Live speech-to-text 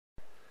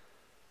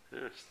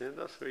There, stand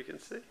up so we can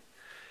see.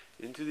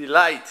 Into the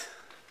light.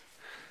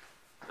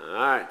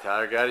 Alright,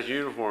 Tyler got his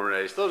uniform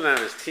today. He still doesn't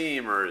have his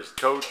team or his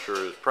coach or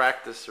his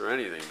practice or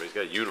anything, but he's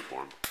got a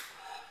uniform.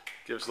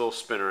 Give us a little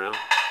spin around.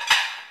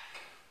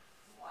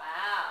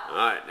 Wow.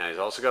 Alright, now he's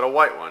also got a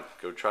white one.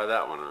 Go try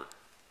that one on.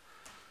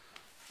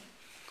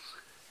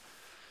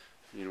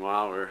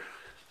 Meanwhile, we're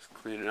just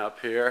cleaning up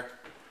here.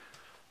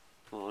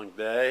 Long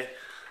day.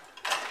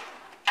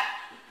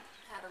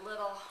 Had a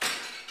little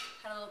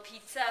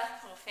pizza,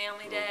 a little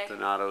family day.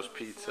 Donato's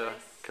Pizza. Nice.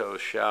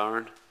 Co's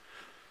showering.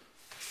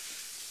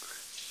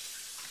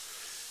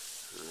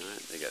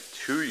 Alright, they got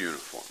 2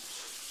 uniforms.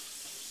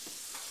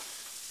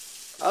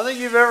 I don't think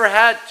you've ever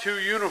had 2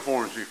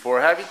 uniforms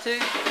before, have you, T?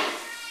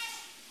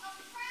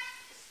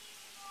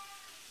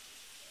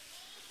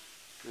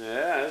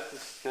 Yeah, this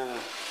is kind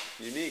of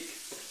unique.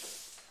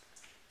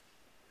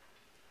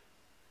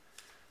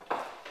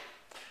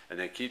 And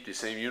they keep the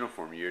same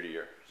uniform year to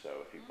year. So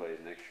if he plays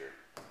next year,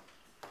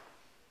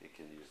 he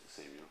can use the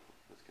same uniform.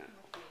 That's kind of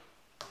cool.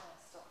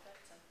 Still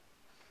fits him.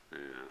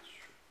 Yeah, that's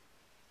true.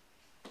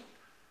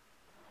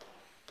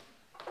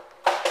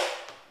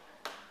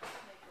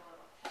 Make a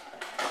little.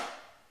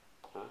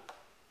 Huh?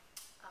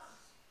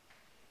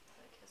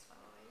 Kiss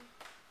one over you.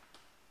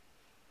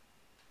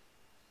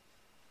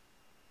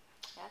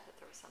 Yeah, I thought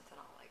there was something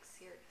all like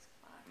serious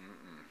going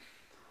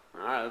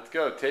on. All right, let's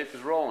go. Tape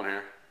is rolling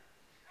here.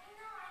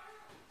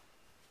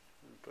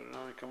 Put it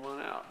on, come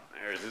on out.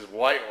 There's his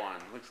white one.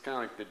 Looks kind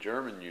of like the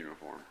German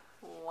uniform.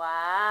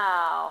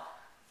 Wow.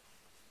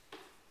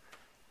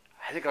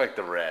 I think I like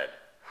the red.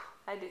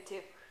 I do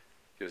too.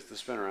 Give us the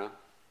spin around.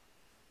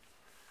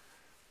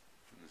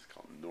 It's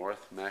called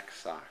North Mech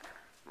Soccer.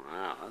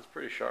 Wow, that's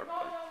pretty sharp.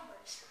 No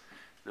numbers.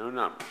 No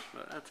numbers,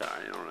 but that's all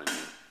right. You don't really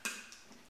need it.